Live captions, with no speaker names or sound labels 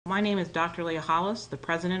My name is Dr. Leah Hollis, the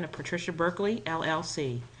president of Patricia Berkly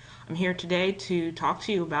LLC. I'm here today to talk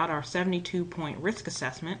to you about our 72-point risk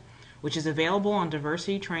assessment, which is available on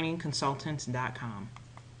diversitytrainingconsultants.com.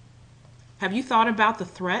 Have you thought about the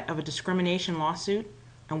threat of a discrimination lawsuit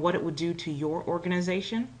and what it would do to your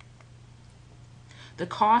organization? The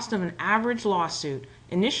cost of an average lawsuit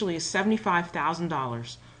initially is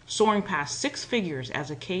 $75,000, soaring past six figures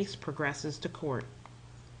as a case progresses to court.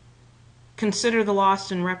 Consider the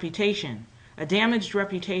loss in reputation. A damaged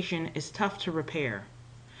reputation is tough to repair.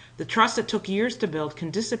 The trust that took years to build can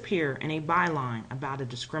disappear in a byline about a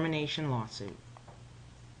discrimination lawsuit.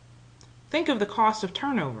 Think of the cost of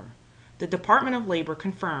turnover. The Department of Labor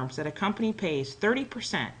confirms that a company pays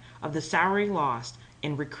 30% of the salary lost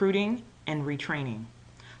in recruiting and retraining.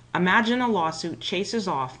 Imagine a lawsuit chases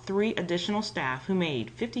off 3 additional staff who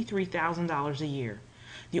made $53,000 a year.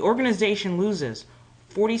 The organization loses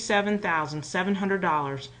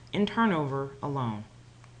 $47,700 in turnover alone.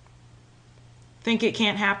 Think it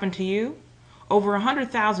can't happen to you? Over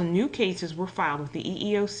 100,000 new cases were filed with the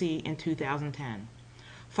EEOC in 2010.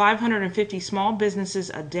 550 small businesses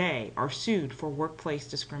a day are sued for workplace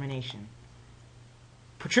discrimination.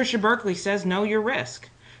 Patricia Berkly says know your risk.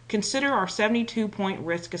 Consider our 72-point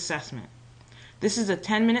risk assessment. This is a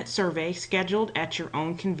 10-minute survey scheduled at your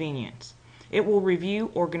own convenience. It will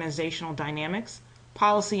review organizational dynamics,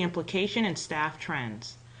 policy implication, and staff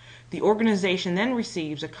trends. The organization then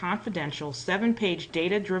receives a confidential 7-page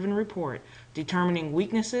data-driven report determining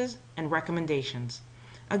weaknesses and recommendations.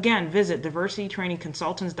 Again, visit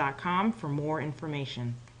diversitytrainingconsultants.com for more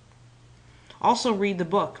information. Also read the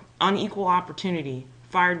book, Unequal Opportunity,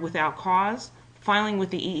 Fired Without Cause, Filing with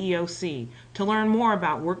the EEOC, to learn more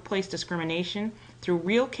about workplace discrimination through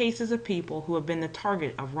real cases of people who have been the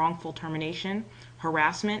target of wrongful termination,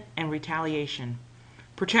 harassment, and retaliation.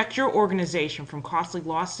 Protect your organization from costly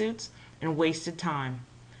lawsuits and wasted time.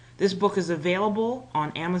 This book is available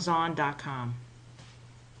on Amazon.com.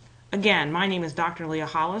 Again, my name is Dr. Leah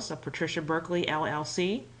Hollis of Patricia Berkly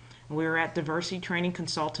LLC, and we are at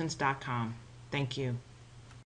diversitytrainingconsultants.com. Thank you.